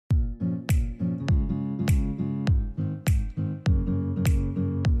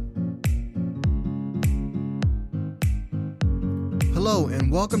Hello,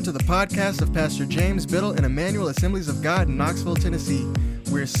 and welcome to the podcast of Pastor James Biddle and Emmanuel Assemblies of God in Knoxville, Tennessee.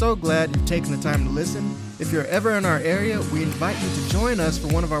 We're so glad you've taken the time to listen. If you're ever in our area, we invite you to join us for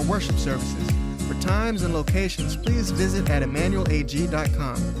one of our worship services. For times and locations, please visit at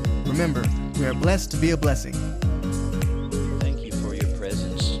emmanuelag.com. Remember, we are blessed to be a blessing. Thank you for your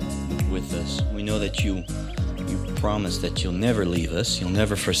presence with us. We know that you promise that you'll never leave us, you'll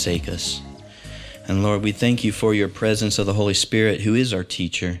never forsake us. And Lord, we thank you for your presence of the Holy Spirit, who is our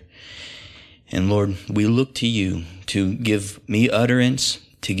teacher. And Lord, we look to you to give me utterance,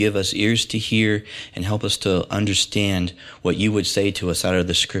 to give us ears to hear, and help us to understand what you would say to us out of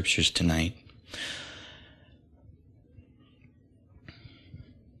the scriptures tonight.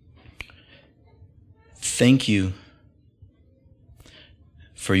 Thank you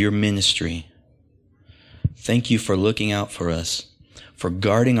for your ministry. Thank you for looking out for us, for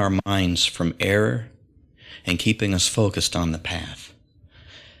guarding our minds from error and keeping us focused on the path.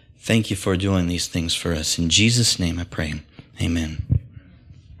 Thank you for doing these things for us. In Jesus' name I pray. Amen.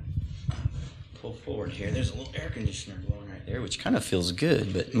 Pull forward here. There's a little air conditioner blowing right there, which kind of feels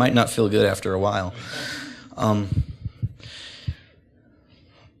good, but might not feel good after a while.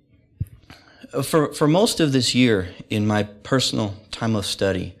 For most of this year, in my personal time of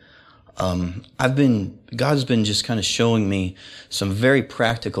study, God's been just kind of showing me some very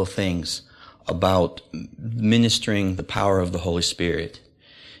practical things about ministering the power of the Holy Spirit.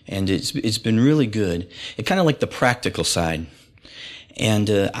 And it's been really good. It's kind of like the practical side. And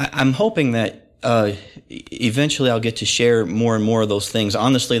I'm hoping that eventually I'll get to share more and more of those things.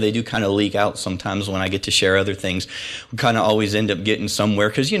 Honestly, they do kind of leak out sometimes when I get to share other things. We kind of always end up getting somewhere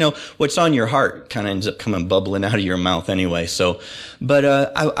because, what's on your heart kind of ends up coming bubbling out of your mouth anyway. But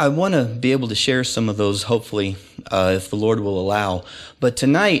I want to be able to share some of those, hopefully, if the Lord will allow. But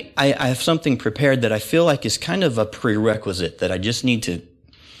tonight, I have something prepared that I feel like is kind of a prerequisite that I just need to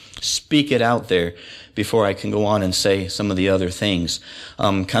speak it out there before I can go on and say some of the other things.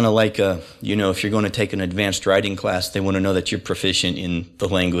 Kind of like, if you're going to take an advanced writing class, they want to know that you're proficient in the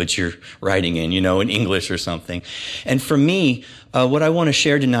language you're writing in, in English or something. And for me, what I want to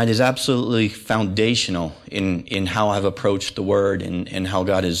share tonight is absolutely foundational in how I've approached the Word and how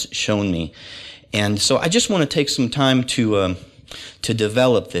God has shown me. And so I just want to take some time to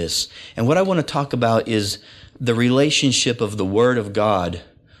develop this. And what I want to talk about is the relationship of the Word of God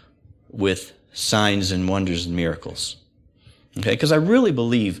with signs and wonders and miracles. Okay, because I really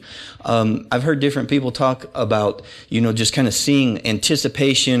believe, I've heard different people talk about, just kind of seeing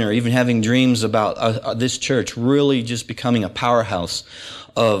anticipation or even having dreams about this church really just becoming a powerhouse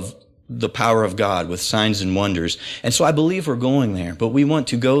of the power of God with signs and wonders. And so I believe we're going there, but we want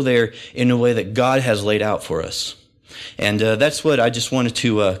to go there in a way that God has laid out for us. And that's what I just wanted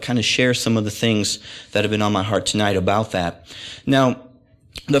to kind of share some of the things that have been on my heart tonight about that. Now,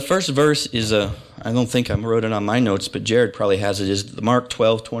 the first verse is I don't think I wrote it on my notes, but Jared probably has it, is Mark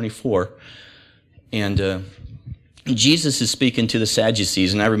 12:24. And Jesus is speaking to the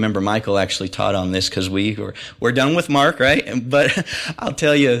Sadducees, and I remember Michael actually taught on this because we're done with Mark, right? But I'll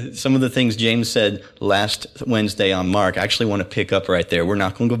tell you some of the things James said last Wednesday on Mark. I actually want to pick up right there. We're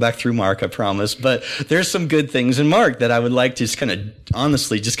not going to go back through Mark, I promise, but there's some good things in Mark that I would like to just kind of,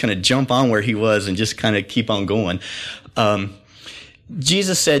 honestly, just kind of jump on where he was and just kind of keep on going.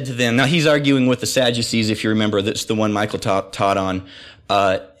 Jesus said to them, now he's arguing with the Sadducees, if you remember, that's the one Michael taught on,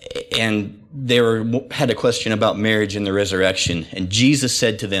 and they had a question about marriage and the resurrection. And Jesus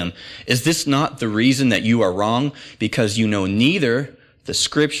said to them, is this not the reason that you are wrong? Because you know neither the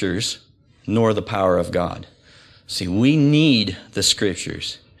scriptures nor the power of God. See, we need the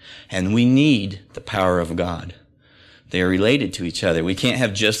scriptures and we need the power of God. They are related to each other. We can't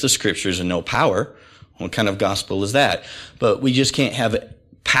have just the scriptures and no power. What kind of gospel is that? But we just can't have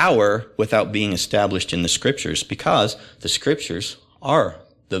power without being established in the scriptures, because the scriptures are,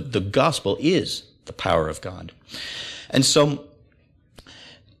 the gospel is the power of God. And so,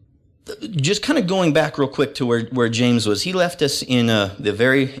 just kind of going back real quick to where James was, he left us in the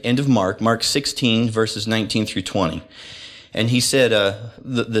very end of Mark 16, verses 19 through 20. And he said,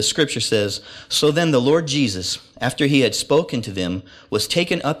 the scripture says, so then the Lord Jesus, after he had spoken to them, was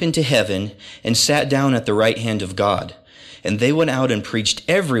taken up into heaven and sat down at the right hand of God. And they went out and preached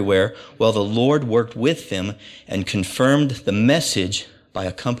everywhere while the Lord worked with them and confirmed the message by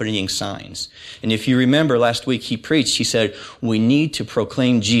accompanying signs. And if you remember last week he preached, he said, we need to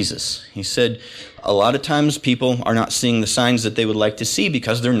proclaim Jesus. He said, a lot of times people are not seeing the signs that they would like to see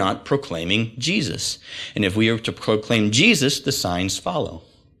because they're not proclaiming Jesus. And if we are to proclaim Jesus, the signs follow.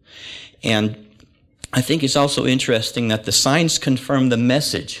 And I think it's also interesting that the signs confirm the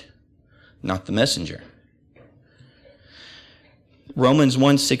message, not the messenger. Romans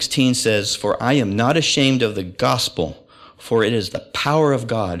 1:16 says, "For I am not ashamed of the gospel, for it is the power of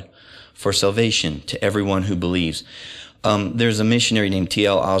God for salvation to everyone who believes." There's a missionary named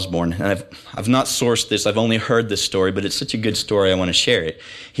T.L. Osborne, and I've not sourced this, I've only heard this story, but it's such a good story I want to share it.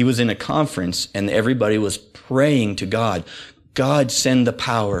 He was in a conference, and everybody was praying to God, "God, send the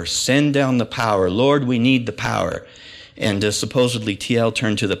power, send down the power, Lord, we need the power." And supposedly T.L.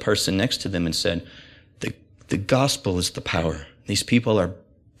 turned to the person next to them and said, the gospel is the power. These people are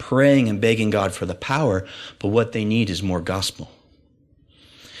praying and begging God for the power, but what they need is more gospel.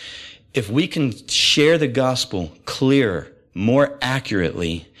 If we can share the gospel clearer, more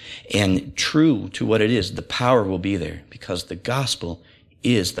accurately, and true to what it is, the power will be there, because the gospel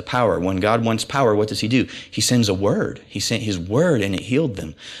is the power. When God wants power, what does he do? He sends a word. He sent his word and it healed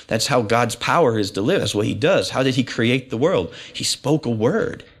them. That's how God's power is delivered. That's what he does. How did he create the world? He spoke a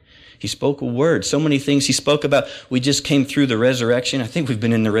word. He spoke a word. So many things he spoke about. We just came through the resurrection. I think we've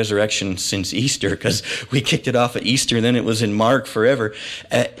been in the resurrection since Easter, because we kicked it off at Easter, and then it was in Mark forever.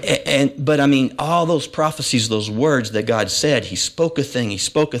 But I mean, all those prophecies, those words that God said, he spoke a thing,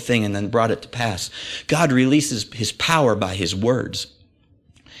 and then brought it to pass. God releases his power by his words.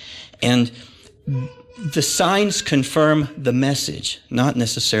 And the signs confirm the message, not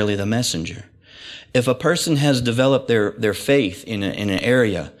necessarily the messenger. If a person has developed their faith in an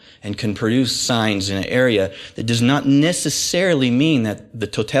area and can produce signs in an area, that does not necessarily mean that the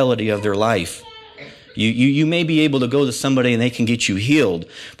totality of their life. You may be able to go to somebody and they can get you healed,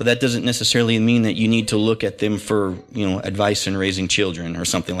 but that doesn't necessarily mean that you need to look at them for, advice in raising children or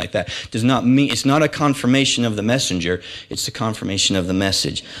something like that. Does not mean, it's not a confirmation of the messenger, it's a confirmation of the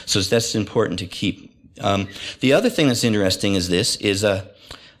message. So that's important to keep. The other thing that's interesting is this,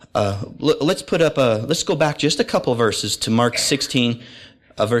 let's go back just a couple verses to Mark 16,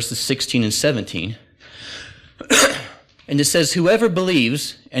 verses 16 and 17. And it says, "Whoever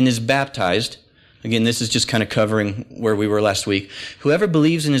believes and is baptized," again, this is just kind of covering where we were last week, "whoever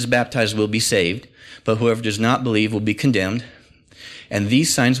believes and is baptized will be saved, but whoever does not believe will be condemned. And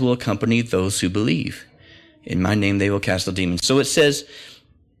these signs will accompany those who believe. In my name they will cast out demons." So it says,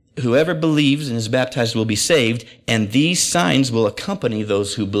 whoever believes and is baptized will be saved, and these signs will accompany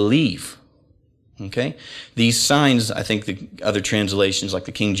those who believe. Okay? These signs, I think the other translations, like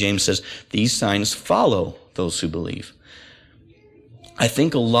the King James says, these signs follow those who believe. I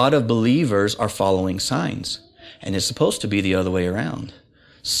think a lot of believers are following signs, and it's supposed to be the other way around.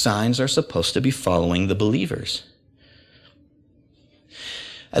 Signs are supposed to be following the believers.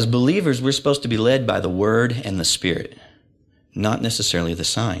 As believers, we're supposed to be led by the Word and the Spirit, not necessarily the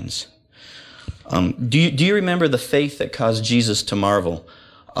signs. Do you remember the faith that caused Jesus to marvel?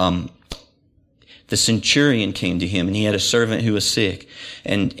 The centurion came to him, and he had a servant who was sick,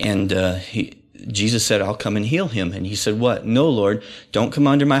 and Jesus said, "I'll come and heal him." And he said, "What? No, Lord, don't come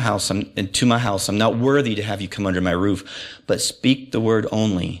under my house. To my house. I'm not worthy to have you come under my roof, but speak the word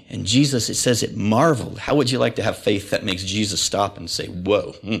only." And Jesus, it says, it marveled. How would you like to have faith that makes Jesus stop and say,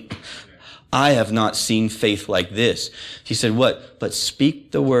 "Whoa, I have not seen faith like this"? He said, "What? But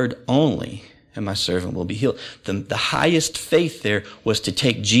speak the word only, and my servant will be healed." The highest faith there was to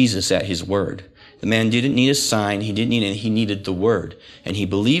take Jesus at his word. The man didn't need a sign. He needed the word. And he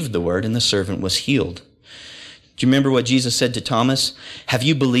believed the word, and the servant was healed. Do you remember what Jesus said to Thomas? "Have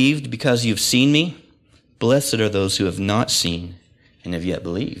you believed because you've seen me? Blessed are those who have not seen and have yet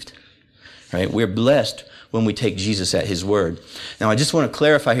believed." Right? We're blessed when we take Jesus at his word. Now, I just want to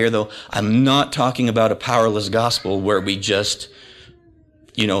clarify here, though, I'm not talking about a powerless gospel where we just,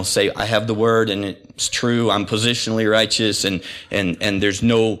 say, I have the word and it's true, I'm positionally righteous, and there's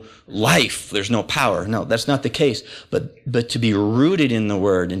no life, there's no power. No, that's not the case. But to be rooted in the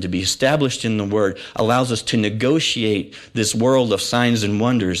word and to be established in the word allows us to negotiate this world of signs and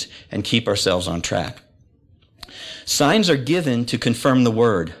wonders and keep ourselves on track. Signs are given to confirm the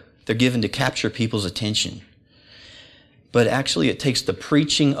word. They're given to capture people's attention. But actually, it takes the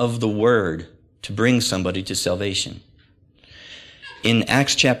preaching of the word to bring somebody to salvation. In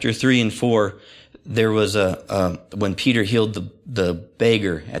Acts chapter 3 and 4, there was when Peter healed the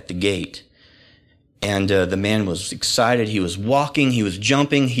beggar at the gate. And the man was excited. He was walking. He was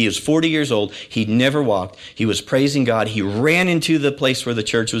jumping. He was 40 years old. He'd never walked. He was praising God. He ran into the place where the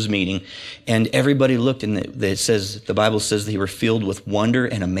church was meeting. And everybody looked, and the Bible says they were filled with wonder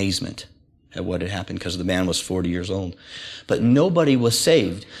and amazement at what had happened, because the man was 40 years old. But nobody was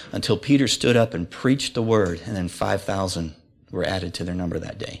saved until Peter stood up and preached the word, and then 5,000 were added to their number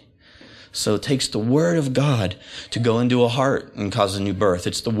that day. So it takes the word of God to go into a heart and cause a new birth.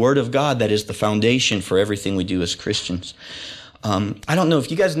 It's the word of God that is the foundation for everything we do as Christians. I don't know if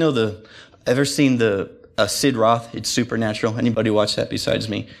you guys know ever seen the Sid Roth. It's supernatural. Anybody watch that besides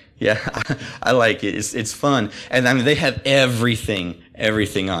me? Yeah, I like it. It's fun. And I mean, they have everything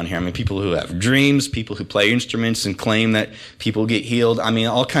on here. I mean, people who have dreams, people who play instruments and claim that people get healed. I mean,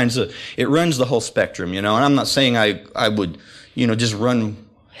 all kinds of, it runs the whole spectrum, And I'm not saying I would, just run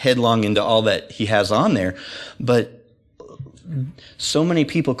headlong into all that he has on there, but so many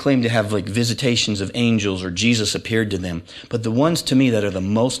people claim to have like visitations of angels or Jesus appeared to them. But the ones to me that are the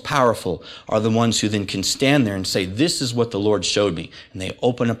most powerful are the ones who then can stand there and say, this is what the Lord showed me. And they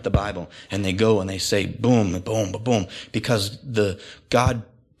open up the Bible and they go and they say, boom, boom, boom, because God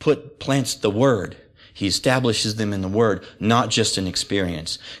plants the word. He establishes them in the word, not just an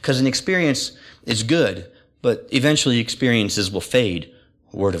experience. Because an experience is good, but eventually experiences will fade.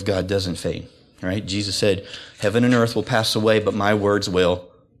 The word of God doesn't fade. Right? Jesus said, heaven and earth will pass away, but my words will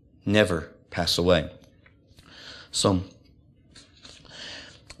never pass away. So,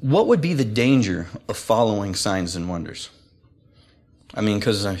 what would be the danger of following signs and wonders? I mean,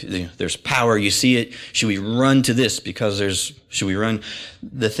 because there's power, you see it. Should we run to this should we run?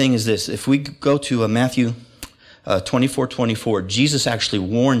 The thing is this, if we go to Matthew 24:24, Jesus actually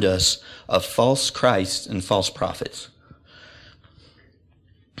warned us of false Christs and false prophets.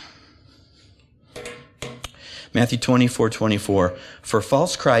 Matthew 24:24, for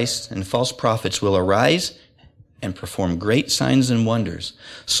false Christs and false prophets will arise and perform great signs and wonders,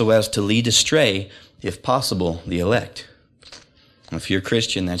 so as to lead astray, if possible, the elect. If you're a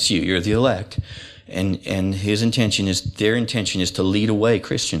Christian, that's you. You're the elect. And their intention is to lead away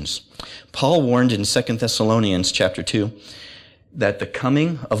Christians. Paul warned in 2 Thessalonians chapter 2 that the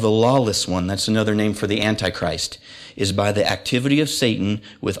coming of the lawless one, that's another name for the Antichrist, is by the activity of Satan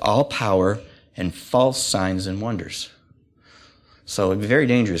with all power and false signs and wonders. So it'd be very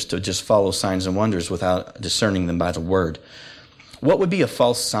dangerous to just follow signs and wonders without discerning them by the word. What would be a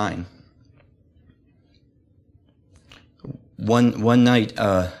false sign? One night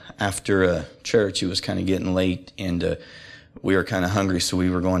after church, it was kind of getting late, and we were kind of hungry, so we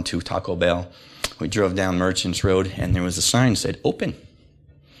were going to Taco Bell. We drove down Merchants Road, and there was a sign that said, open.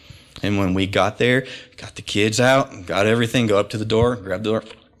 And when we got there, got the kids out, got everything, go up to the door, grab the door.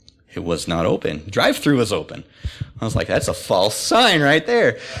 It was not open. Drive-through was open. I was like, that's a false sign right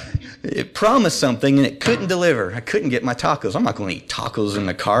there. It promised something and it couldn't deliver. I couldn't get my tacos. I'm not going to eat tacos in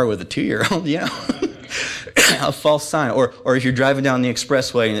the car with a 2-year-old, A false sign. Or if you're driving down the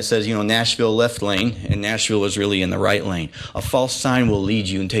expressway and it says, Nashville left lane, and Nashville is really in the right lane. A false sign will lead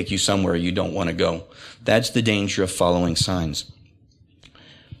you and take you somewhere you don't want to go. That's the danger of following signs.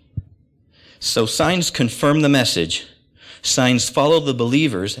 So signs confirm the message. Signs follow the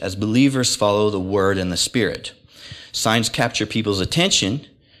believers as believers follow the Word and the Spirit. Signs capture people's attention,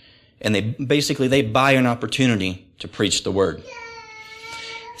 and they buy an opportunity to preach the Word.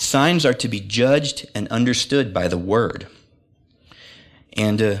 Signs are to be judged and understood by the Word.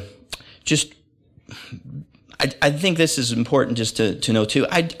 And I think this is important just to know too.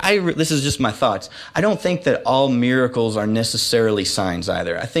 This is just my thoughts. I don't think that all miracles are necessarily signs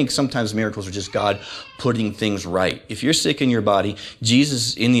either. I think sometimes miracles are just God putting things right. If you're sick in your body,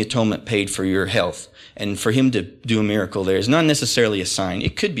 Jesus in the atonement paid for your health. And for him to do a miracle there is not necessarily a sign.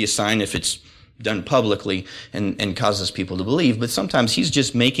 It could be a sign if it's done publicly and causes people to believe, but sometimes he's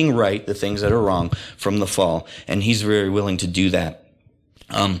just making right the things that are wrong from the fall, and he's very willing to do that.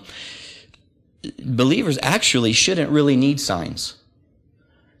 Believers actually shouldn't really need signs.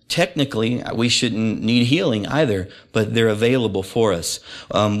 Technically, we shouldn't need healing either, but they're available for us.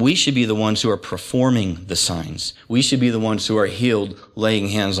 We should be the ones who are performing the signs. We should be the ones who are healed, laying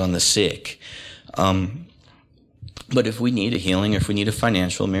hands on the sick. But if we need a healing, if we need a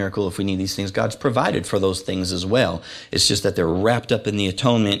financial miracle, if we need these things, God's provided for those things as well. It's just that they're wrapped up in the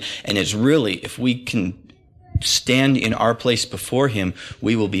atonement, and it's really, if we can stand in our place before him,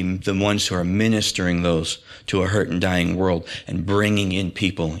 we will be the ones who are ministering those to a hurt and dying world and bringing in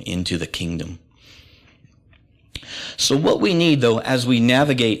people into the kingdom. So what we need, though, as we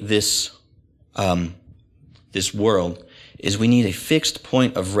navigate this world, is we need a fixed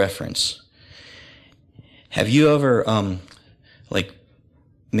point of reference. Have you ever,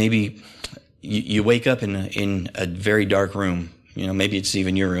 maybe you wake up in a very dark room, maybe it's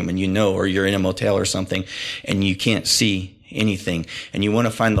even your room, and or you're in a motel or something, and you can't see anything, and you want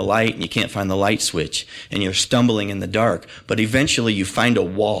to find the light, and you can't find the light switch, and you're stumbling in the dark, but eventually you find a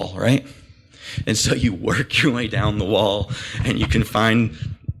wall, right? And so you work your way down the wall, and you can find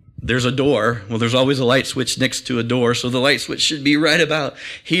there's a door. Well, there's always a light switch next to a door, so the light switch should be right about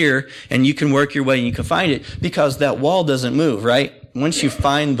here, and you can work your way and you can find it because that wall doesn't move, right? Once you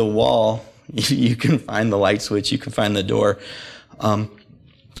find the wall, you can find the light switch, you can find the door.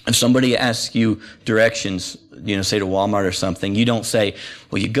 If somebody asks you directions, say to Walmart or something, you don't say,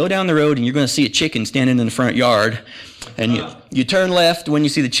 well, you go down the road and you're going to see a chicken standing in the front yard. And you turn left when you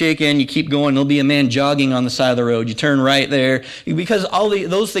see the chicken, you keep going, there'll be a man jogging on the side of the road. You turn right there. Because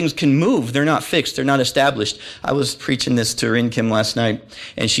those things can move. They're not fixed. They're not established. I was preaching this to Rin Kim last night,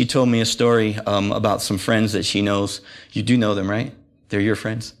 and she told me a story about some friends that she knows. You do know them, right? They're your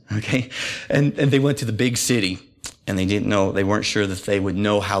friends? Okay. And they went to the big city. And they weren't sure that they would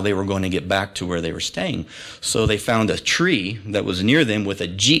know how they were going to get back to where they were staying. So they found a tree that was near them with a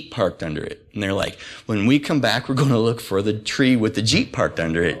Jeep parked under it. And they're like, when we come back, we're going to look for the tree with the Jeep parked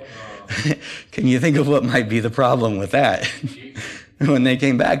under it. Can you think of what might be the problem with that? When they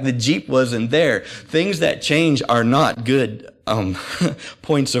came back, the Jeep wasn't there. Things that change are not good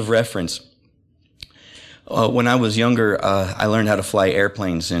points of reference. When I was younger, I learned how to fly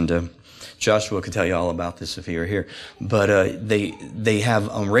airplanes, and Joshua could tell you all about this if he were here. But they have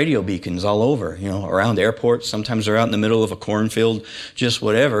radio beacons all over, around airports. Sometimes they're out in the middle of a cornfield, just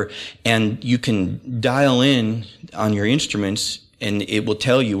whatever. And you can dial in on your instruments, and it will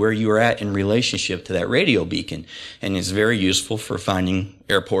tell you where you are at in relationship to that radio beacon. And it's very useful for finding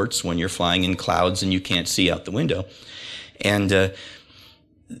airports when you're flying in clouds and you can't see out the window. And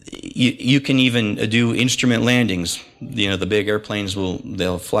you can even do instrument landings. The big airplanes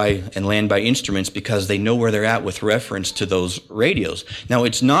they'll fly and land by instruments because they know where they're at with reference to those radios. Now,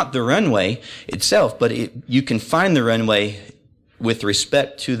 it's not the runway itself, but you can find the runway with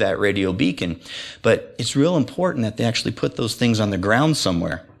respect to that radio beacon. But it's real important that they actually put those things on the ground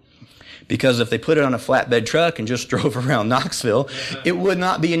somewhere. Because if they put it on a flatbed truck and just drove around Knoxville, it would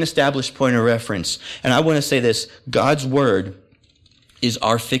not be an established point of reference. And I want to say this, God's Word is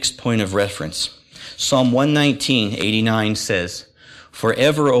our fixed point of reference. Psalm 119:89 says,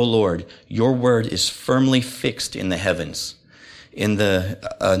 "Forever, O Lord, your word is firmly fixed in the heavens." In the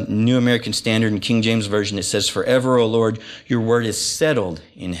New American Standard and King James Version, it says, "Forever, O Lord, your word is settled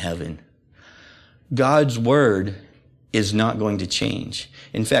in heaven." God's word is not going to change.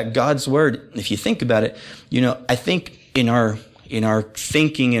 In fact, God's word, if you think about it, I think in our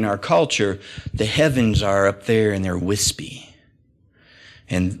thinking, in our culture, the heavens are up there and they're wispy.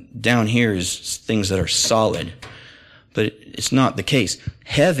 And down here is things that are solid. But it's not the case.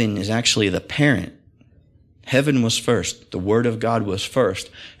 Heaven is actually the parent. Heaven was first. The Word of God was first.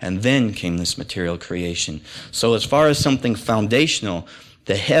 And then came this material creation. So as far as something foundational,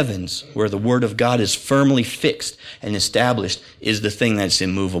 the heavens, where the Word of God is firmly fixed and established, is the thing that's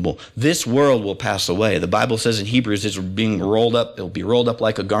immovable. This world will pass away. The Bible says in Hebrews it's being rolled up. It'll be rolled up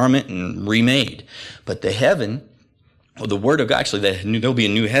like a garment and remade. But the heaven, the Word of God, actually, there'll be a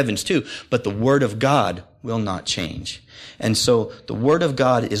new heavens too, but the Word of God will not change. And so the Word of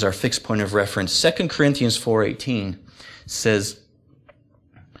God is our fixed point of reference. 2 Corinthians 4:18 says,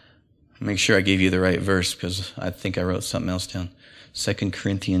 make sure I gave you the right verse because I think I wrote something else down. 2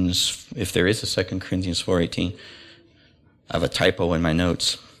 Corinthians, if there is a 2 Corinthians 4:18, I have a typo in my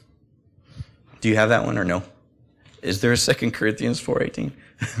notes. Do you have that one or no? Is there a 2 Corinthians 4:18?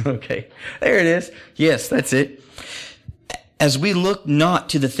 Okay, there it is. Yes, that's it. As we look not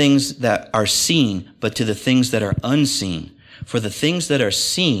to the things that are seen, but to the things that are unseen. For the things that are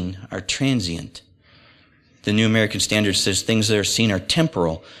seen are transient. The New American Standard says things that are seen are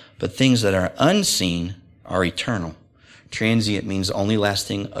temporal, but things that are unseen are eternal. Transient means only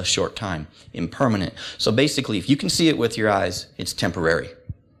lasting a short time, impermanent. So basically, if you can see it with your eyes, it's temporary.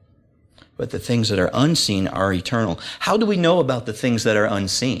 But the things that are unseen are eternal. How do we know about the things that are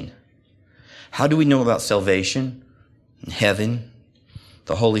unseen? How do we know about salvation? Heaven,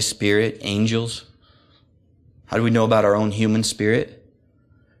 the Holy Spirit, angels. How do we know about our own human spirit?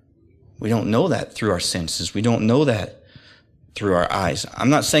 We don't know that through our senses. We don't know that through our eyes.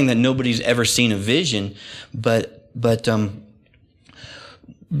 I'm not saying that nobody's ever seen a vision, but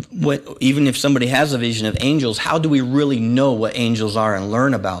even if somebody has a vision of angels, how do we really know what angels are and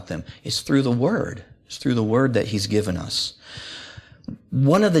learn about them? It's through the Word. It's through the Word that He's given us.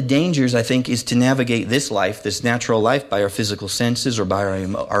 One of the dangers, I think, is to navigate this life, this natural life, by our physical senses or by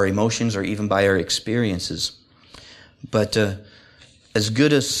our emotions or even by our experiences. But as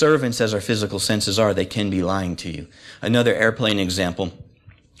good as servants as our physical senses are, they can be lying to you. Another airplane example.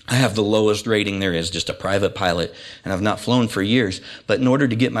 I have the lowest rating there is, just a private pilot, and I've not flown for years. But in order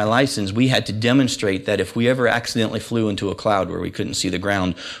to get my license, we had to demonstrate that if we ever accidentally flew into a cloud where we couldn't see the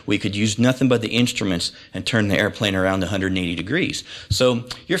ground, we could use nothing but the instruments and turn the airplane around 180 degrees. So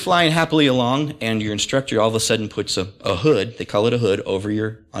you're flying happily along, and your instructor all of a sudden puts a hood, they call it a hood,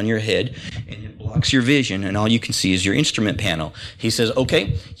 on your head, and it blocks your vision, and all you can see is your instrument panel. He says,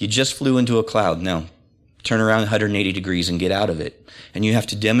 okay, you just flew into a cloud. Now, turn around 180 degrees and get out of it. And you have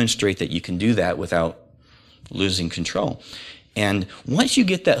to demonstrate that you can do that without losing control. And once you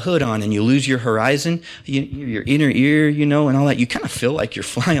get that hood on and you lose your horizon, your inner ear, and all that, you kind of feel like you're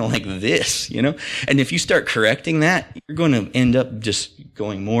flying like this, And if you start correcting that, you're going to end up just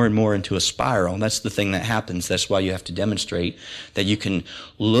going more and more into a spiral. And that's the thing that happens. That's why you have to demonstrate that you can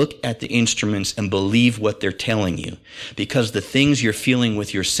look at the instruments and believe what they're telling you. Because the things you're feeling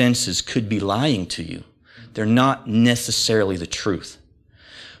with your senses could be lying to you. They're not necessarily the truth.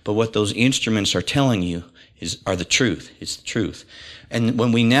 But what those instruments are telling you are the truth. It's the truth. And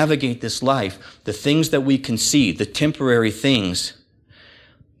when we navigate this life, the things that we can see, the temporary things,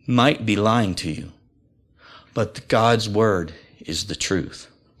 might be lying to you. But God's word is the truth.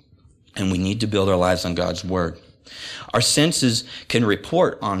 And we need to build our lives on God's word. Our senses can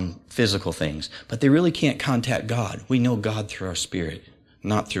report on physical things, but they really can't contact God. We know God through our spirit,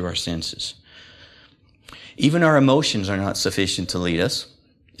 not through our senses. Even our emotions are not sufficient to lead us.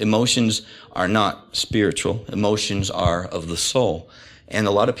 Emotions are not spiritual. Emotions are of the soul. And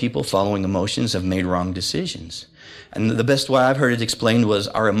a lot of people following emotions have made wrong decisions. And the best way I've heard it explained was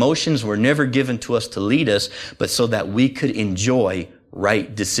our emotions were never given to us to lead us, but so that we could enjoy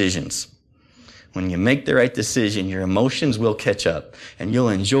right decisions. When you make the right decision, your emotions will catch up and you'll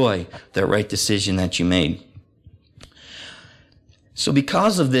enjoy the right decision that you made. So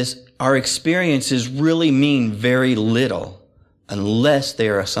because of this, our experiences really mean very little unless they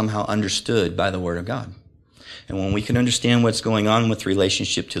are somehow understood by the Word of God. And when we can understand what's going on with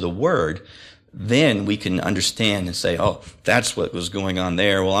relationship to the Word, then we can understand and say, oh, that's what was going on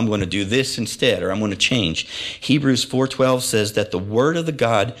there. Well, I'm going to do this instead, or I'm going to change. Hebrews 4:12 says that the Word of the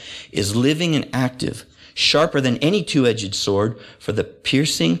God is living and active, sharper than any two-edged sword, for the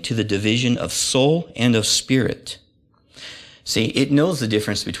piercing to the division of soul and of spirit. See, it knows the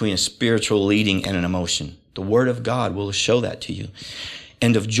difference between a spiritual leading and an emotion. The Word of God will show that to you.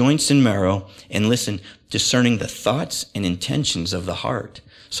 And of joints and marrow, and listen, discerning the thoughts and intentions of the heart.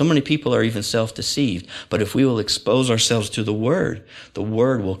 So many people are even self-deceived. But if we will expose ourselves to the Word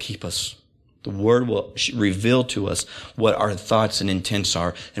will keep us. The Word will reveal to us what our thoughts and intents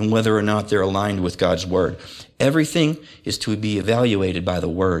are and whether or not they're aligned with God's Word. Everything is to be evaluated by the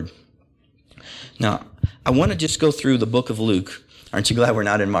Word. Now, I want to just go through the book of Luke. Aren't you glad we're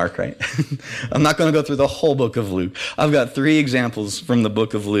not in Mark, right? I'm not going to go through the whole book of Luke. I've got 3 examples from the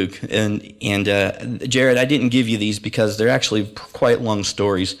book of Luke. And Jared, I didn't give you these because they're actually quite long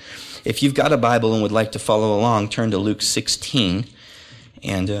stories. If you've got a Bible and would like to follow along, turn to Luke 16.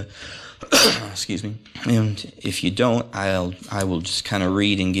 And, excuse me. And if you don't, I will just kind of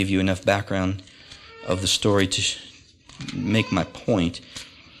read and give you enough background of the story to make my point.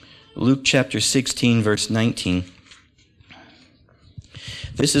 Luke chapter 16, verse 19.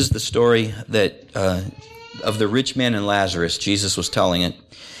 This is the story that of the rich man and Lazarus. Jesus was telling it.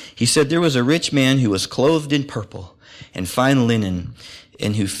 He said, there was a rich man who was clothed in purple and fine linen,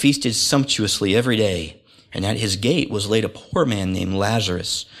 and who feasted sumptuously every day. And at his gate was laid a poor man named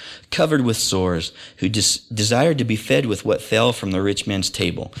Lazarus, covered with sores, who desired to be fed with what fell from the rich man's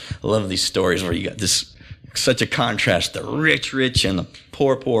table. I love these stories where you got this such a contrast, the rich and the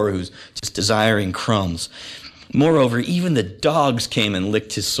poor who's just desiring crumbs. Moreover, even the dogs came and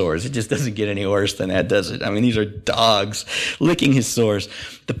licked his sores. It just doesn't get any worse than that, does it? I mean, these are dogs licking his sores.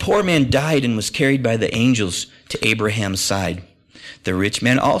 The poor man died and was carried by the angels to Abraham's side. The rich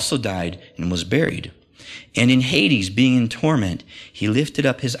man also died and was buried. And in Hades, being in torment, he lifted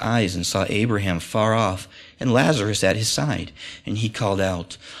up his eyes and saw Abraham far off and Lazarus at his side. And he called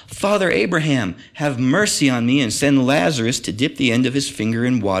out, Father Abraham, have mercy on me and send Lazarus to dip the end of his finger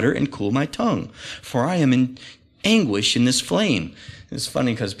in water and cool my tongue, for I am in anguish in this flame. It's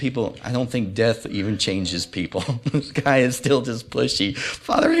funny because I don't think death even changes people. This guy is still just pushy.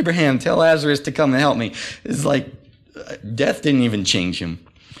 Father Abraham, tell Lazarus to come and help me. It's like death didn't even change him.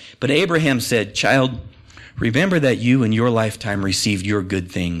 But Abraham said, Child, remember that you in your lifetime received your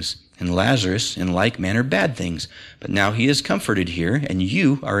good things, and Lazarus in like manner bad things. But now he is comforted here, and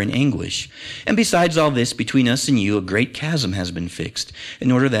you are in anguish. And besides all this, between us and you a great chasm has been fixed,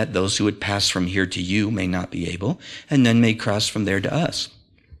 in order that those who would pass from here to you may not be able, and none may cross from there to us.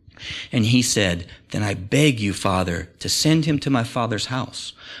 And he said, Then I beg you, Father, to send him to my father's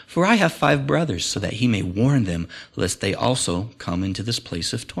house, for I have 5 brothers, so that he may warn them, lest they also come into this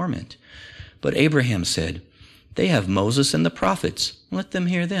place of torment. But Abraham said, They have Moses and the prophets. Let them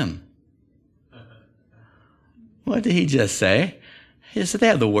hear them. What did he just say? He said they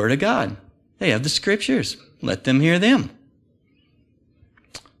have the Word of God. They have the Scriptures. Let them hear them.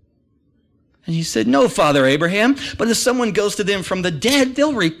 And he said, No, Father Abraham, but if someone goes to them from the dead,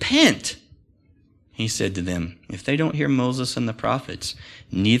 they'll repent. He said to them, if they don't hear Moses and the prophets,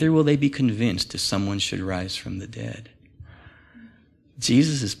 neither will they be convinced if someone should rise from the dead.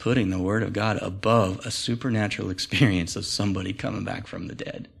 Jesus is putting the word of God above a supernatural experience of somebody coming back from the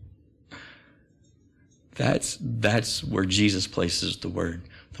dead. That's where Jesus places the word.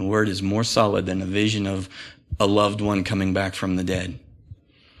 The word is more solid than a vision of a loved one coming back from the dead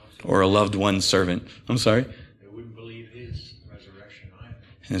or a loved one servant. I'm sorry? They wouldn't believe his resurrection either.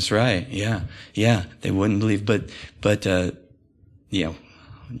 That's right. Yeah. They wouldn't believe, but you'll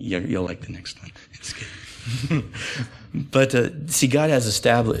like the next one. It's good. But see, God has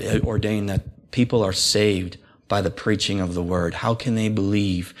ordained that people are saved by the preaching of the word. How can they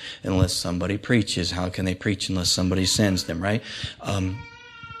believe unless somebody preaches? How can they preach unless somebody sends them, right?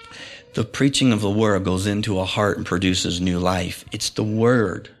 The preaching of the word goes into a heart and produces new life. It's the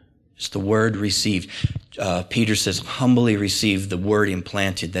word. It's the word received. Peter says, humbly receive the word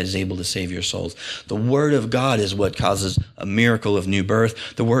implanted that is able to save your souls. The word of God is what causes a miracle of new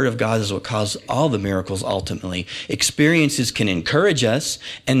birth. The word of God is what causes all the miracles ultimately. Experiences can encourage us,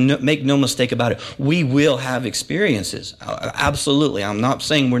 and make no mistake about it, we will have experiences. Absolutely. I'm not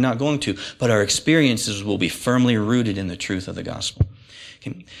saying we're not going to, but our experiences will be firmly rooted in the truth of the gospel.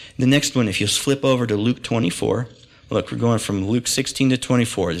 Okay. The next one, if you flip over to Luke 24, look, we're going from Luke 16 to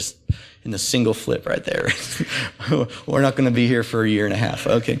 24. Just in the single flip right there. We're not going to be here for a year and a half.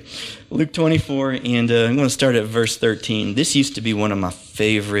 Okay. Luke 24, and I'm going to start at verse 13. This used to be one of my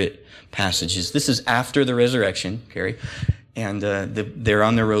favorite passages. This is after the resurrection, Carrie, and they're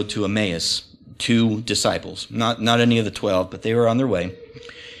on their road to Emmaus, 2 disciples, not any of the 12, but they were on their way.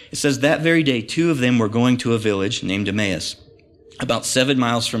 It says, that very day, 2 of them were going to a village named Emmaus, about 7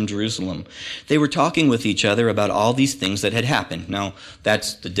 miles from Jerusalem. They were talking with each other about all these things that had happened. Now,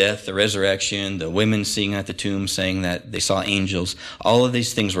 that's the death, the resurrection, the women seeing at the tomb saying that they saw angels. All of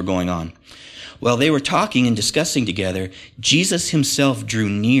these things were going on. While they were talking and discussing together, Jesus himself drew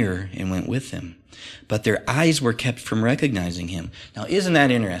near and went with them. But their eyes were kept from recognizing him. Now, isn't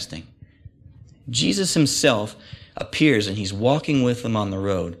that interesting? Jesus himself appears and he's walking with them on the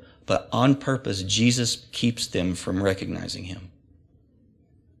road, but on purpose, Jesus keeps them from recognizing him.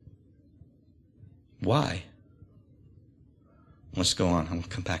 Why? Let's go on. I'll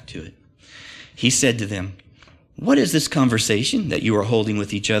come back to it. He said to them, what is this conversation that you are holding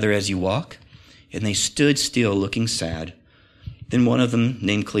with each other as you walk? And they stood still, looking sad. Then one of them,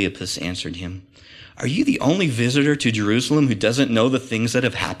 named Cleopas, answered him, are you the only visitor to Jerusalem who doesn't know the things that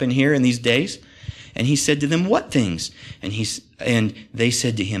have happened here in these days? And he said to them, what things? And they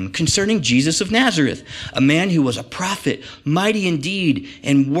said to him, concerning Jesus of Nazareth, a man who was a prophet, mighty in deed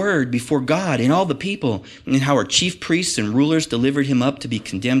and word before God and all the people, and how our chief priests and rulers delivered him up to be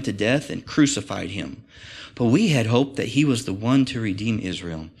condemned to death and crucified him. But we had hoped that he was the one to redeem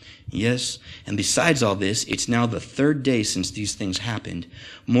Israel. Yes, and besides all this, it's now the 3rd day since these things happened.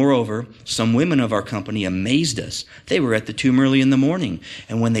 Moreover, some women of our company amazed us. They were at the tomb early in the morning,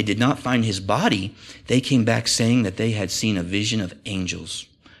 and when they did not find his body, they came back saying that they had seen a vision of angels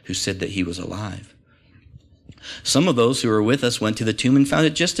who said that he was alive. Some of those who were with us went to the tomb and found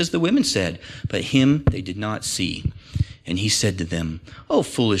it just as the women said, but him they did not see. And he said to them, O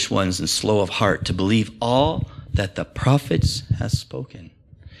foolish ones and slow of heart to believe all that the prophets have spoken.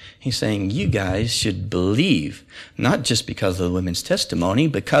 He's saying you guys should believe, not just because of the women's testimony,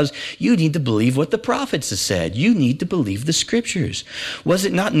 because you need to believe what the prophets have said. You need to believe the scriptures. Was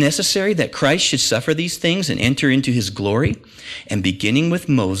it not necessary that Christ should suffer these things and enter into his glory? And beginning with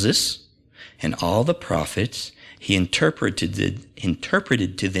Moses and all the prophets, he interpreted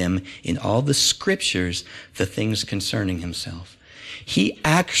to them in all the scriptures the things concerning himself. He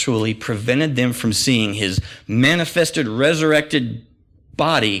actually prevented them from seeing his manifested, resurrected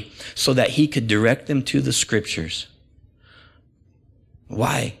body so that he could direct them to the scriptures.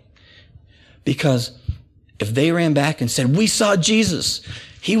 Why? Because if they ran back and said, we saw Jesus,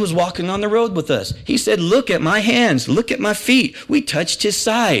 he was walking on the road with us. He said, look at my hands, look at my feet. We touched his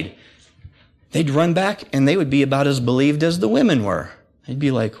side. They'd run back and they would be about as believed as the women were. They'd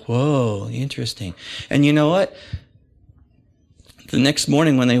be like, whoa, interesting. And you know what? The next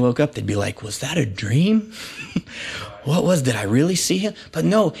morning when they woke up, they'd be like, was that a dream? Did I really see him? But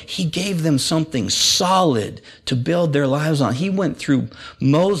no, he gave them something solid to build their lives on. He went through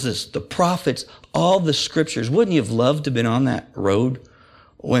Moses, the prophets, all the scriptures. Wouldn't you have loved to have been on that road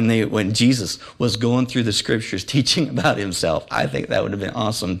when Jesus was going through the scriptures, teaching about himself? I think that would have been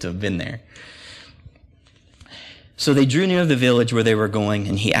awesome to have been there. So they drew near the village where they were going,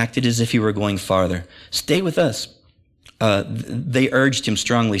 and he acted as if he were going farther. Stay with us. They urged him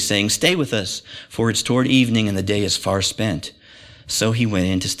strongly, saying, stay with us, for it's toward evening and the day is far spent. So he went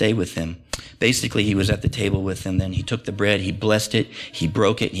in to stay with them. basically he was at the table with them. Then he took the bread, he blessed it, he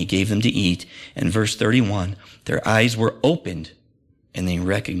broke it, and he gave them to eat. And verse 31, their eyes were opened and they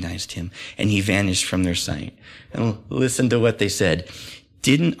recognized him, and he vanished from their sight. And listen to what they said.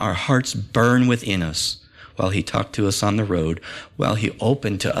 Didn't our hearts burn within us while he talked to us on the road, while he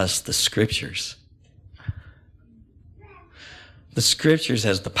opened to us the scriptures? The scriptures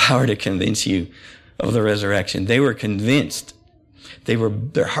has the power to convince you of the resurrection. They were convinced.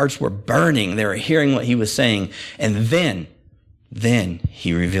 Their hearts were burning. They were hearing what he was saying. And then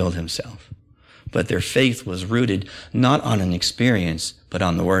he revealed himself. But their faith was rooted not on an experience, but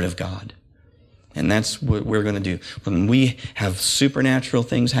on the Word of God. And that's what we're going to do. When we have supernatural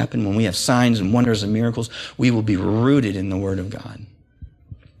things happen, when we have signs and wonders and miracles, we will be rooted in the Word of God.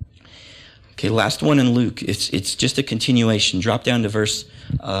 Okay, last one in Luke. It's just a continuation. Drop down to verse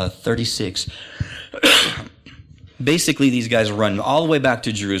 36. Basically, these guys run all the way back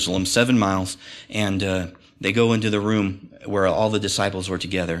to Jerusalem, 7 miles, and they go into the room where all the disciples were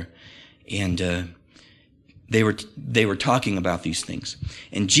together. And they were talking about these things.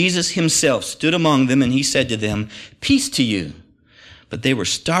 And Jesus himself stood among them, and he said to them, "Peace to you." But they were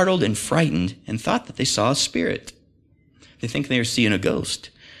startled and frightened and thought that they saw a spirit. They think they are seeing a ghost.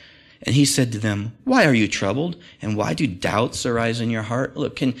 And he said to them, "Why are you troubled? And why do doubts arise in your heart?"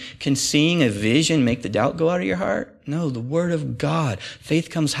 Look, can seeing a vision make the doubt go out of your heart? No, the Word of God. Faith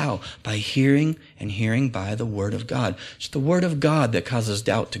comes how? By hearing, and hearing by the Word of God. It's the Word of God that causes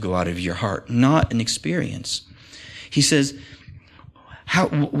doubt to go out of your heart, not an experience. He says,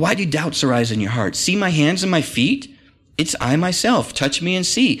 why do doubts arise in your heart? See my hands and my feet? It's I myself. Touch me and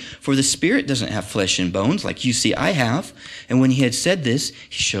see. For the Spirit doesn't have flesh and bones like you see I have. And when he had said this,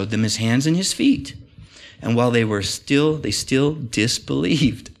 he showed them his hands and his feet. And while they still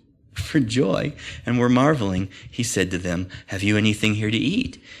disbelieved for joy and were marveling, he said to them, "Have you anything here to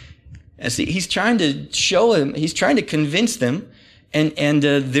eat?" And see, he's trying to show them, he's trying to convince them, and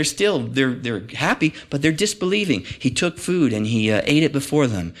they're happy, but they're disbelieving. He took food and he ate it before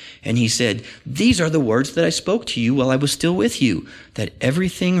them. And he said, "These are the words that I spoke to you while I was still with you, that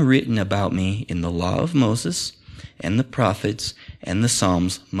everything written about me in the law of Moses and the prophets and the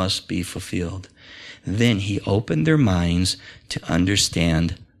Psalms must be fulfilled." Then he opened their minds to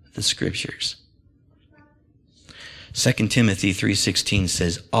understand the scriptures. 2 Timothy 3:16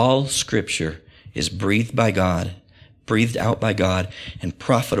 says, "All scripture is breathed out by God, and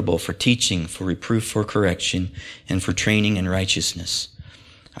profitable for teaching, for reproof, for correction, and for training in righteousness."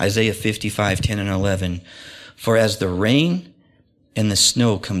 Isaiah 55:10 and 11, "For as the rain and the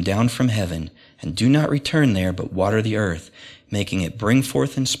snow come down from heaven, and do not return there, but water the earth, making it bring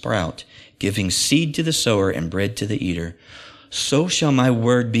forth and sprout, giving seed to the sower and bread to the eater, so shall my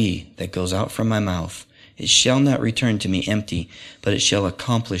word be that goes out from my mouth. It shall not return to me empty, but it shall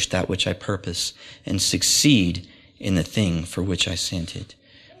accomplish that which I purpose, and succeed in the thing for which I sent it."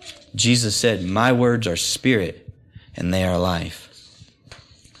 Jesus said, "My words are spirit, and they are life."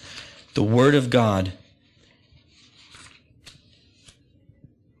 The Word of God,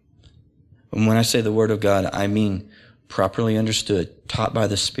 and when I say the Word of God, I mean properly understood, taught by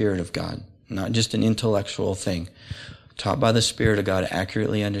the Spirit of God, not just an intellectual thing. Taught by the Spirit of God,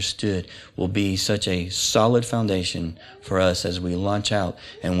 accurately understood, will be such a solid foundation for us as we launch out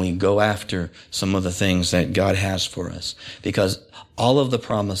and we go after some of the things that God has for us. Because all of the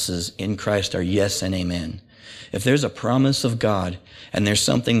promises in Christ are yes and amen. If there's a promise of God and there's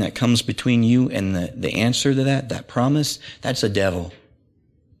something that comes between you and the answer to that promise, that's a devil.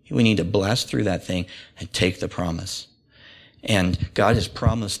 We need to blast through that thing and take the promise. And God has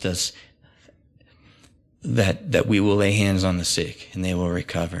promised us that we will lay hands on the sick and they will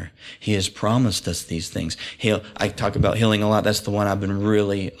recover. He has promised us these things. I talk about healing a lot. That's the one I've been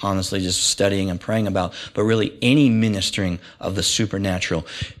really honestly just studying and praying about. But really any ministering of the supernatural.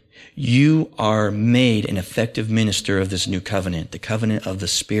 You are made an effective minister of this new covenant, the covenant of the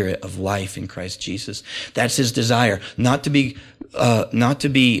Spirit of life in Christ Jesus. That's his desire, not to be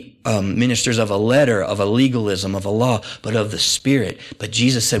ministers of a letter, of a legalism, of a law, but of the Spirit. But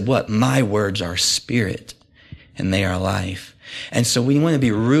Jesus said, what? My words are spirit, and they are life. And so we want to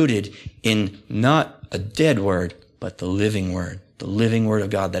be rooted in not a dead word, but the living word of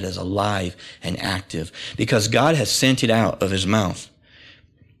God that is alive and active, because God has sent it out of his mouth.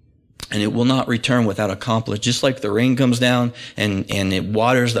 And it will not return without accomplish. Just like the rain comes down and it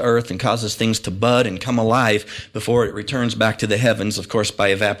waters the earth and causes things to bud and come alive before it returns back to the heavens, of course, by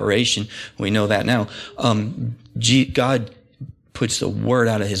evaporation. We know that now. God puts the word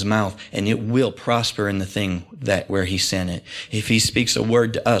out of his mouth, and it will prosper in the thing that where he sent it. If he speaks a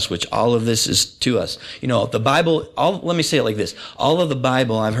word to us, which all of this is to us. You know, the Bible, let me say it like this. All of the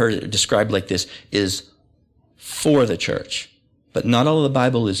Bible, I've heard it described like this, is for the church. But not all of the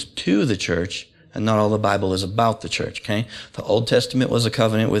Bible is to the church, and not all the Bible is about the church, okay? The Old Testament was a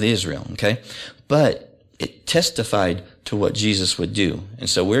covenant with Israel, okay? But it testified to what Jesus would do. And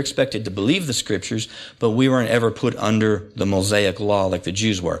so we're expected to believe the scriptures, but we weren't ever put under the Mosaic law like the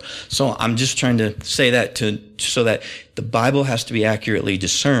Jews were. So I'm just trying to say that so that the Bible has to be accurately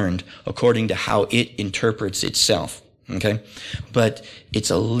discerned according to how it interprets itself. Okay? But it's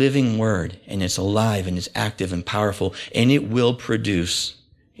a living word, and it's alive, and it's active and powerful, and it will produce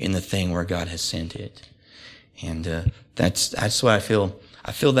in the thing where God has sent it. And that's why I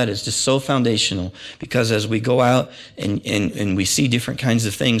feel that is just so foundational, because as we go out and we see different kinds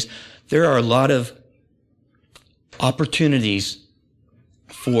of things, there are a lot of opportunities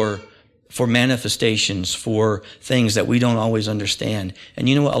for manifestations, for things that we don't always understand. And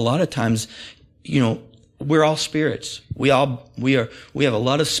you know what? A lot of times, you know, we're all spirits. We have a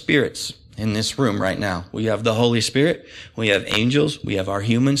lot of spirits in this room right now. We have the Holy Spirit. We have angels. We have our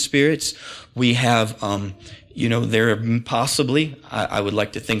human spirits. We have, you know, there are possibly, I would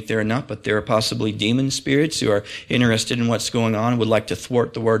like to think there are not, but there are possibly demon spirits who are interested in what's going on, would like to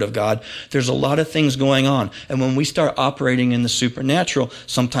thwart the word of God. There's a lot of things going on. And when we start operating in the supernatural,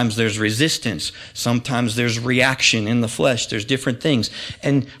 sometimes there's resistance. Sometimes there's reaction in the flesh. There's different things.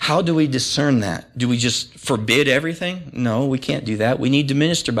 And how do we discern that? Do we just forbid everything? No, we can't do that. We need to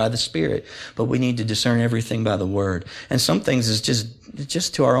minister by the Spirit, but we need to discern everything by the word. And some things is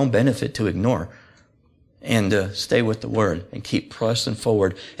just to our own benefit to ignore. And stay with the word and keep pressing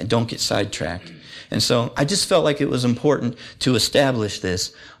forward and don't get sidetracked. And so I just felt like it was important to establish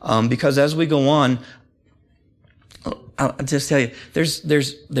this because as we go on, I'll just tell you,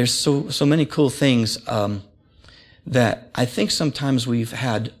 there's so many cool things that I think sometimes we've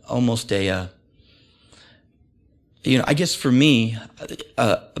had almost a you know, I guess for me,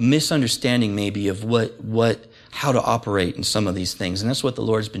 a misunderstanding maybe of how to operate in some of these things. And that's what the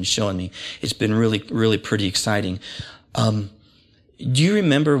Lord's been showing me. It's been really, really pretty exciting. Do you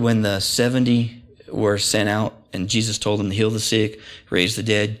remember when the 70 were sent out and Jesus told them to heal the sick, raise the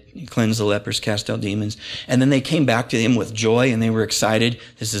dead, cleanse the lepers, cast out demons? And then they came back to him with joy and they were excited.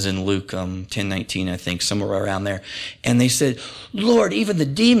 This is in Luke 10:19, I think, somewhere around there. And they said, Lord, even the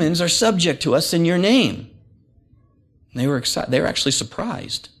demons are subject to us in your name. And they were excited. They were actually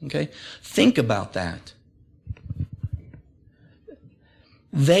surprised. Okay? Think about that.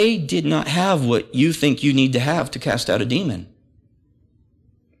 They did not have what you think you need to have to cast out a demon.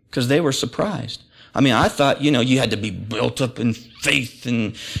 Because they were surprised. I mean, I thought, you know, you had to be built up in faith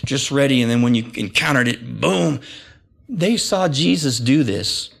and just ready. And then when you encountered it, boom. They saw Jesus do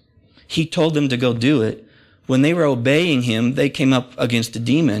this. He told them to go do it. When they were obeying him, they came up against a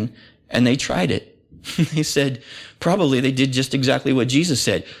demon and they tried it. They said, probably they did just exactly what Jesus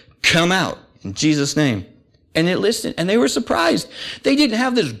said. Come out in Jesus' name. And it listened, and they were surprised. They didn't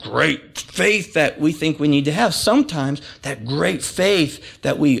have this great faith that we think we need to have. Sometimes that great faith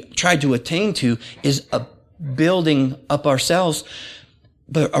that we try to attain to is a building up ourselves.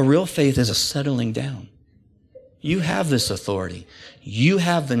 But a real faith is a settling down. You have this authority. You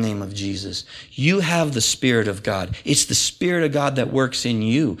have the name of Jesus. You have the Spirit of God. It's the Spirit of God that works in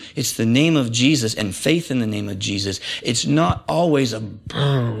you. It's the name of Jesus and faith in the name of Jesus. It's not always a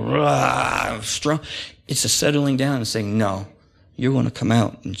strong. It's a settling down and saying, no, you're going to come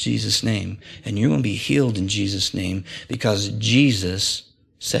out in Jesus' name and you're going to be healed in Jesus' name because Jesus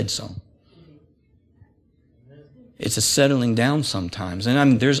said so. It's a settling down sometimes. And I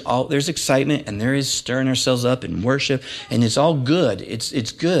mean, there's excitement and there is stirring ourselves up in worship and it's all good.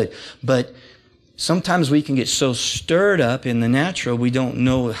 It's good. But sometimes we can get so stirred up in the natural, we don't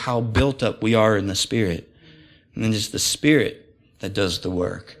know how built up we are in the Spirit. And then it's the Spirit that does the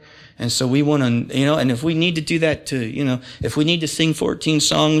work. And so we want to, you know, and if we need to do that to, you know, if we need to sing 14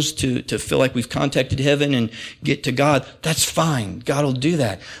 songs to feel like we've contacted heaven and get to God, that's fine. God will do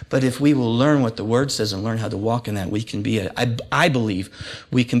that. But if we will learn what the Word says and learn how to walk in that, we can be I believe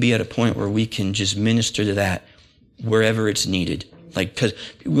we can be at a point where we can just minister to that wherever it's needed. Like, cause,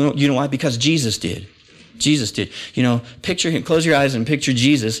 you know why? Because Jesus did. Jesus did. You know, picture him, close your eyes and picture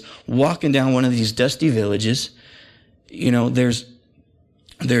Jesus walking down one of these dusty villages. You know, there's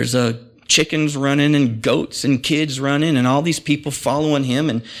chickens running and goats and kids running and all these people following him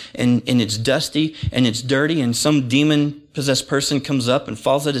and it's dusty and it's dirty and some demon-possessed person comes up and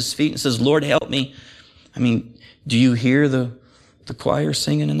falls at his feet and says, Lord, help me. I mean, do you hear the choir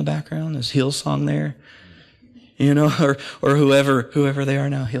singing in the background? There's Hillsong there. or whoever they are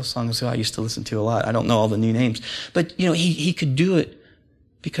now. Hillsong is who I used to listen to a lot. I don't know all the new names, but he could do it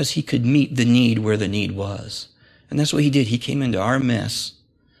because he could meet the need where the need was. And that's what he did. He came into our mess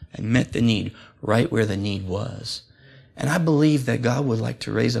and met the need right where the need was. And I believe that God would like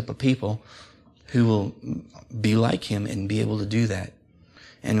to raise up a people who will be like him and be able to do that.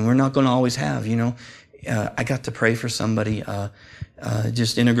 And we're not going to always have, I got to pray for somebody,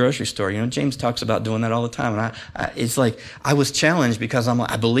 just in a grocery store. James talks about doing that all the time. And it's like, I was challenged because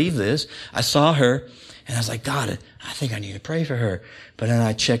I believe this. I saw her and I was like, God, I think I need to pray for her. But then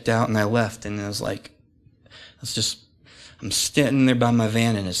I checked out and I left, and I was like, I'm standing there by my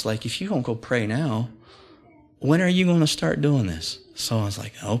van, and it's like, if you don't go pray now, when are you going to start doing this? So I was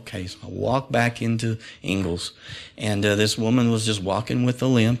like, okay. So I walked back into Ingalls, and this woman was just walking with a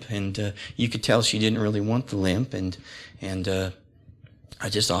limp, and you could tell she didn't really want the limp, and I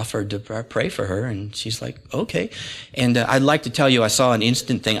just offered to pray for her, and she's like, okay. And I'd like to tell you I saw an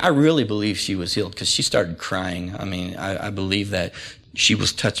instant thing. I really believe she was healed because she started crying. I mean, I believe that she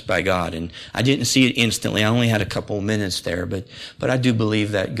was touched by God, and I didn't see it instantly. I only had a couple of minutes there, but I do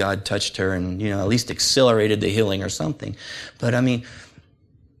believe that God touched her and, at least accelerated the healing or something. But I mean,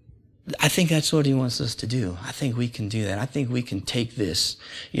 I think that's what he wants us to do. I think we can do that. I think we can take this.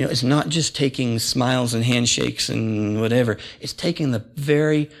 It's not just taking smiles and handshakes and whatever. It's taking the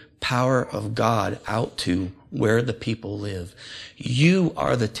very power of God out to where the people live. You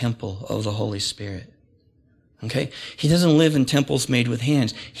are the temple of the Holy Spirit. Okay? He doesn't live in temples made with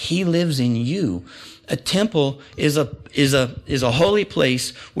hands. He lives in you. A temple is a holy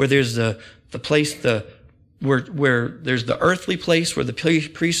place where there's the place, where there's the earthly place where the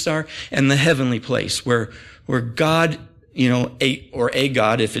priests are, and the heavenly place where God, a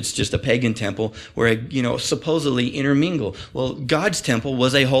God, if it's just a pagan temple, where, supposedly intermingle. Well, God's temple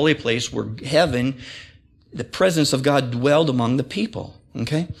was a holy place where heaven, the presence of God dwelled among the people.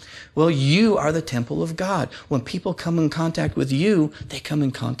 Okay? Well, you are the temple of God. When people come in contact with you, they come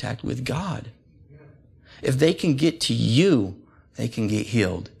in contact with God. If they can get to you, they can get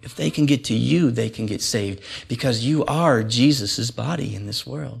healed. If they can get to you, they can get saved, because you are Jesus' body in this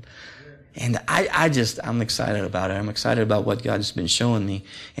world. And I'm excited about it. I'm excited about what God's been showing me.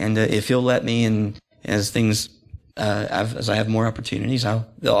 And if he'll let me, and as I have more opportunities,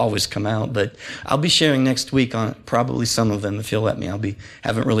 they'll always come out. But I'll be sharing next week on probably some of them, if he'll let me.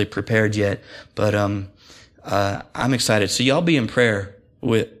 Haven't really prepared yet, but I'm excited. So y'all be in prayer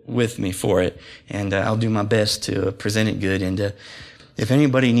with me for it, and I'll do my best to present it good. And if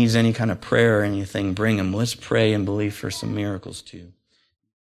anybody needs any kind of prayer or anything, bring them. Let's pray and believe for some miracles too.